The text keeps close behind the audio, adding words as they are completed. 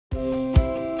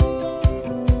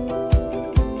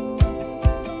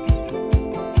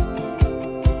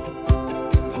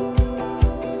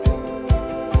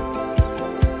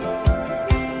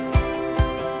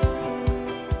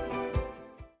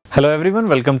Hello everyone,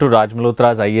 welcome to Raj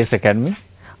Malhotra's IAS Academy.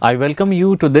 I welcome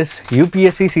you to this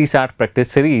UPSC CSAT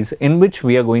practice series in which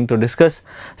we are going to discuss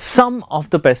some of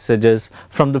the passages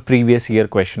from the previous year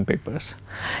question papers.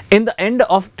 In the end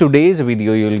of today's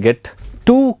video, you will get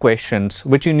two questions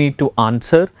which you need to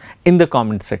answer in the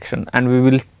comment section, and we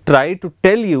will try to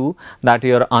tell you that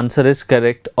your answer is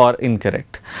correct or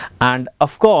incorrect. And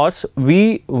of course,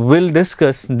 we will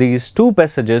discuss these two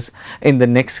passages in the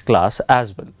next class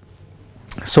as well.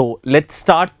 So let's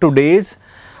start today's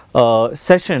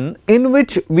session in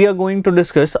which we are going to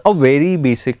discuss a very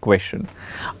basic question,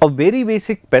 a very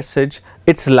basic passage.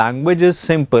 Its language is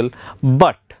simple,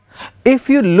 but if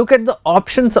you look at the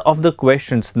options of the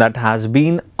questions that has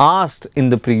been asked in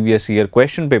the previous year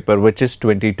question paper, which is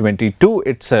 2022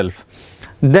 itself,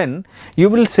 then you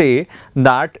will say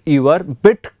that you are a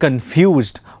bit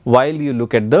confused while you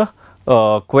look at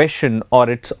the question or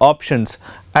its options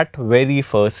at very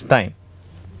first time.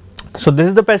 So this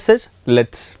is the passage.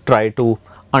 Let's try to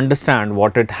understand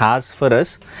what it has for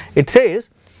us. It says,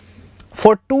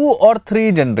 for 2 or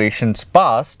 3 generations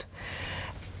past,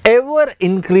 ever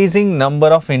increasing number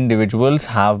of individuals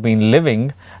have been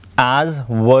living as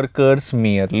workers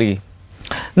merely,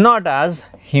 not as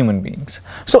human beings.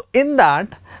 So in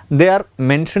that they are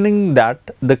mentioning that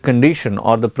the condition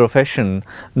or the profession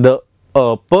the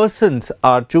persons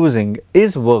are choosing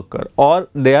is worker, or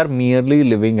they are merely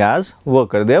living as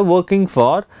worker. They are working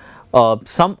for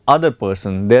some other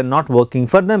person. They are not working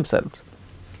for themselves.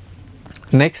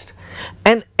 Next,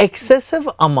 an excessive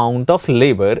amount of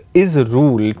labor is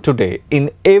rule today in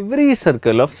every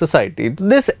circle of society.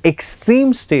 This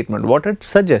extreme statement, what it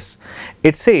suggests,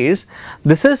 it says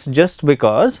this is just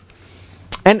because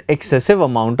an excessive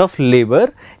amount of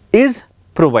labor is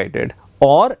provided,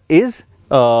 or is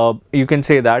you can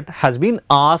say that has been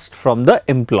asked from the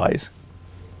employees,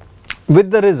 with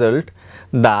the result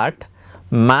that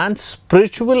man's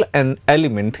spiritual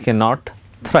element cannot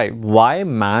thrive. Why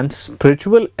man's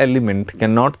spiritual element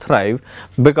cannot thrive?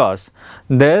 Because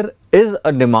there is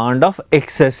a demand of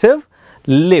excessive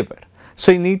labor.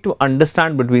 So you need to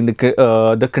understand between the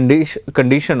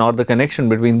condition or the connection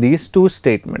between these two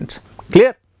statements.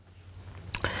 Clear?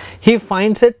 He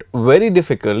finds it very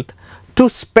difficult to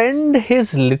spend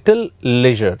his little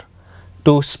leisure,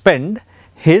 with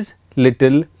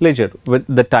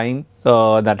the time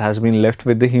that has been left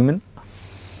with the human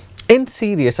in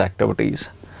serious activities.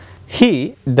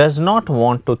 He does not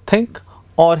want to think,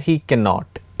 or he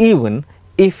cannot, even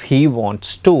if he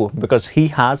wants to, because he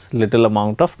has little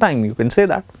amount of time, you can say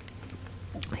that.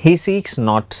 He seeks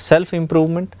not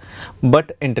self-improvement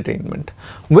but entertainment,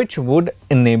 which would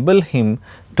enable him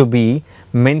to be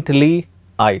mentally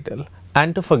idle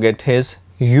and to forget his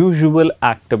usual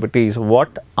activities.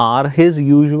 What are his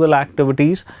usual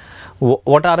activities?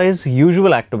 What are his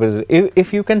usual activities?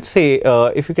 If you can say,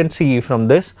 if you can see from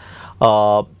this,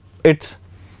 its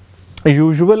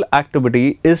usual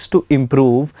activity is to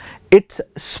improve its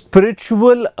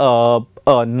spiritual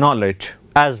knowledge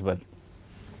as well,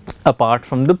 apart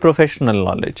from the professional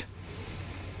knowledge.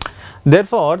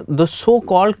 Therefore, the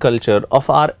so-called culture of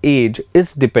our age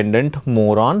is dependent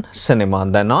more on cinema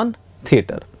than on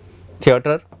theatre.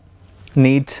 Theatre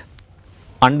needs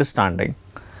understanding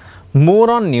more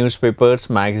on newspapers,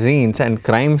 magazines and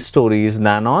crime stories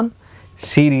than on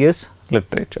serious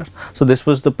literature. So this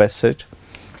was the passage.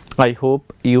 I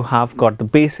hope you have got the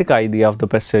basic idea of the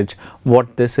passage,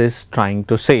 what this is trying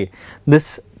to say.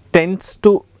 This tends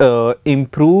to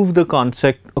improve the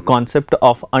concept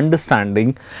of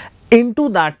understanding into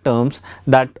that terms,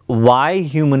 that why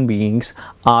human beings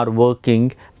are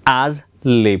working as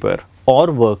labor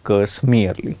or workers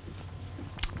merely.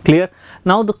 Clear?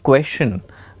 Now the question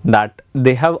that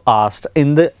they have asked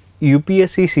in the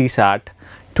UPSC CSAT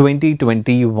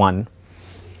 2021,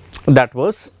 that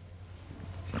was,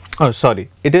 oh sorry,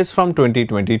 it is from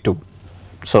 2022.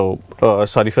 So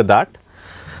sorry for that.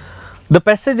 The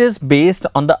passage is based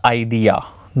on the idea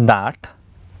that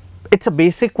it's a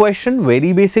basic question,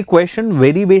 very basic question,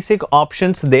 very basic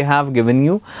options they have given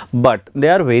you, but they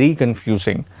are very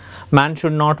confusing. Man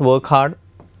should not work hard.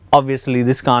 Obviously,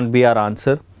 this can't be our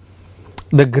answer.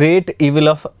 The great evil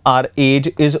of our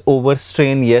age is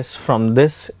overstrain. Yes, from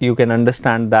this you can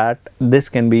understand that this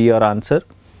can be your answer.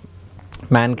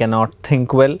 Man cannot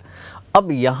think well.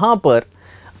 अब यहाँ पर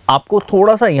आपको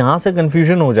थोड़ा सा यहाँ से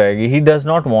confusion हो जाएगी. He does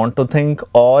not want to think,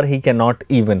 or he cannot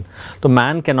even. तो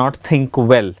man cannot think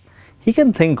well. He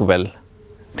can think well.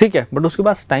 ठीक है, but उसके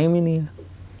पास टाइम ही नहीं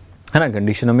है ना.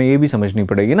 कंडीशन हमें ये भी समझनी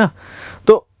पड़ेगी ना.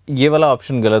 तो ये वाला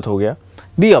ऑप्शन गलत हो गया.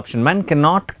 B option, man can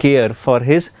not care for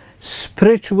his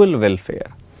spiritual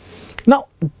welfare. Now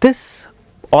this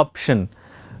option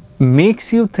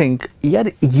makes you think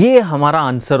यार ये हमारा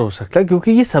आंसर हो सकता है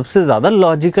क्योंकि ये सबसे ज़्यादा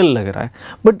लॉजिकल लग रहा है,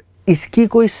 बट इसकी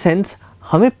कोई सेंस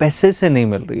हमें पैसे से नहीं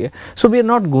मिल रही है, so we are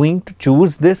not going to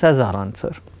choose this as our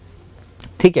answer.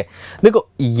 ठीक है, देखो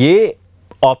ये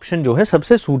ऑप्शन जो है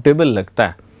सबसे सूटेबल लगता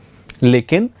है,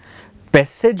 लेकिन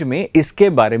पैसेज में इसके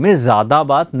बारे में ज़्यादा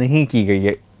बात नहीं की गई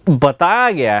है, बताया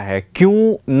गया है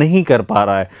क्यों नहीं कर पा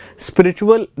रहा है,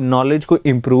 स्पिरिचुअल नॉलेज को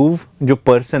इम्प्रूव जो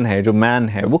पर्सन है, जो मैन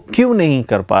है, वो क्यों नहीं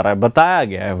कर पा रहा है, बताया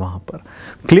गया है वहाँ पर।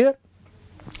 क्लियर?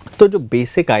 तो जो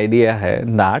बेसिक आइडिया है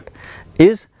दैट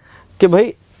इज़ कि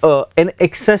भाई an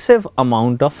excessive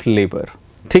amount of labour.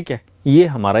 ठीक है, ये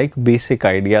हमारा एक बेसिक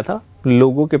आइडिया था।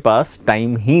 लोगों के पास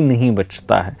टाइम ही नहीं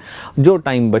बचता है, जो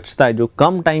टाइम बचता है, जो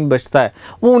कम टाइम बचता है,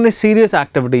 वो उन्हें सीरियस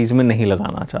एक्टिविटीज़ में नहीं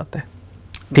लगाना चाहते।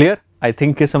 क्लियर? आई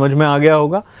थिंक कि समझ में आ गया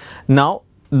होगा। Now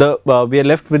the we are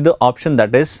left with the option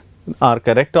that is our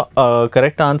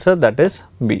correct answer, that is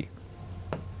B.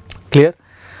 Clear?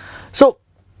 सो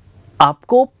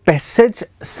आपको पैसेज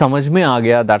समझ में आ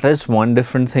गया, that is one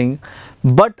different thing,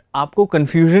 but आपको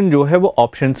कंफ्यूजन जो है वो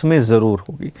ऑप्शंस में ज़रूर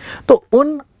होगी। तो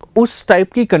उस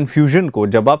टाइप की कंफ्यूजन को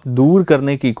जब आप दूर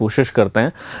करने की कोशिश करते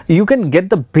हैं, you can get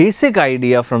the basic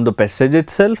idea from the passage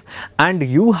itself and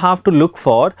you have to look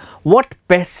for what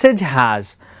passage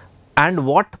has and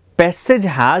what passage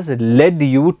has lead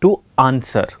you to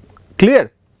answer. Clear?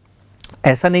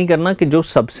 ऐसा नहीं करना कि जो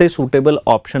सबसे सूटेबल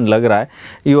ऑप्शन लग रहा है,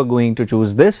 you are going to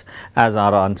choose this as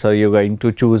our answer, you are going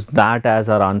to choose that as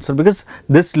our answer because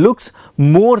this looks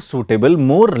more suitable,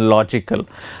 more logical.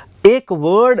 एक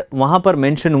वर्ड वहां पर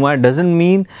मेंशन हुआ है डजंट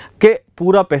मीन कि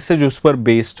पूरा पैसेज उस पर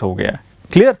बेस्ड हो गया है।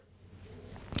 क्लियर?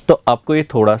 तो आपको ये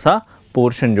थोड़ा सा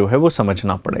पोर्शन जो है वो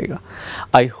समझना पड़ेगा।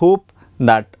 I hope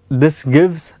that this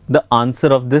gives the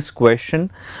answer of this question.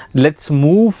 Let's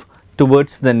move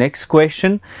towards the next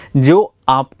question, जो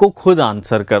आपको खुद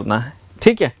आंसर करना है।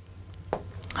 ठीक है?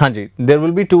 हाँ जी, देयर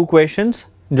विल बी 2 क्वेश्चंस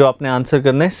जो आपने आंसर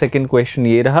करना है। सेकंड क्वेश्चन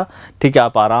ये रहा। ठीक है,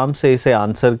 आप आराम से इसे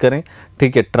आंसर करें।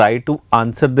 ठीक है, try to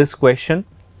answer this question.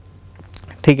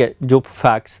 ठीक है, जो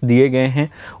फैक्ट्स दिए गए हैं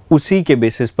उसी के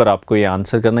बेसिस पर आपको ये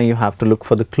आंसर करना है। You have to look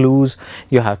for the clues,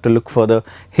 you have to look for the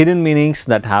hidden meanings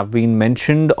that have been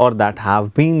mentioned और दैट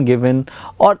हैव बीन गिवन,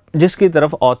 और जिसकी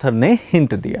तरफ ऑथर ने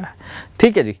हिंट दिया है।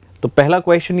 ठीक है जी, तो पहला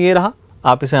क्वेश्चन ये रहा,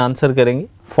 आप इसे आंसर करेंगे,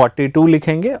 42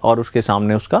 लिखेंगे और उसके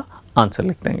सामने उसका आंसर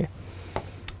लिख देंगे।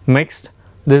 Next,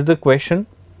 this is the question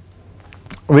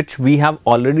which we have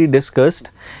already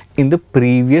discussed in the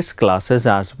previous classes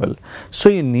as well.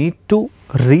 So you need to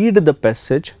read the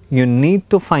passage, you need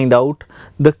to find out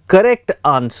the correct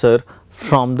answer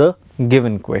from the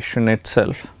given question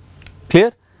itself.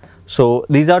 Clear? So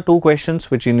these are 2 questions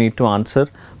which you need to answer.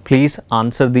 Please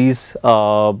answer these,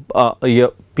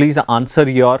 please answer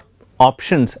your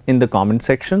options in the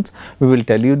comment sections. We will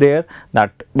tell you there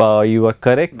that you are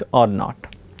correct or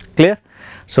not. Clear?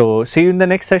 So see you in the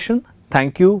next session.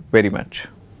 Thank you very much.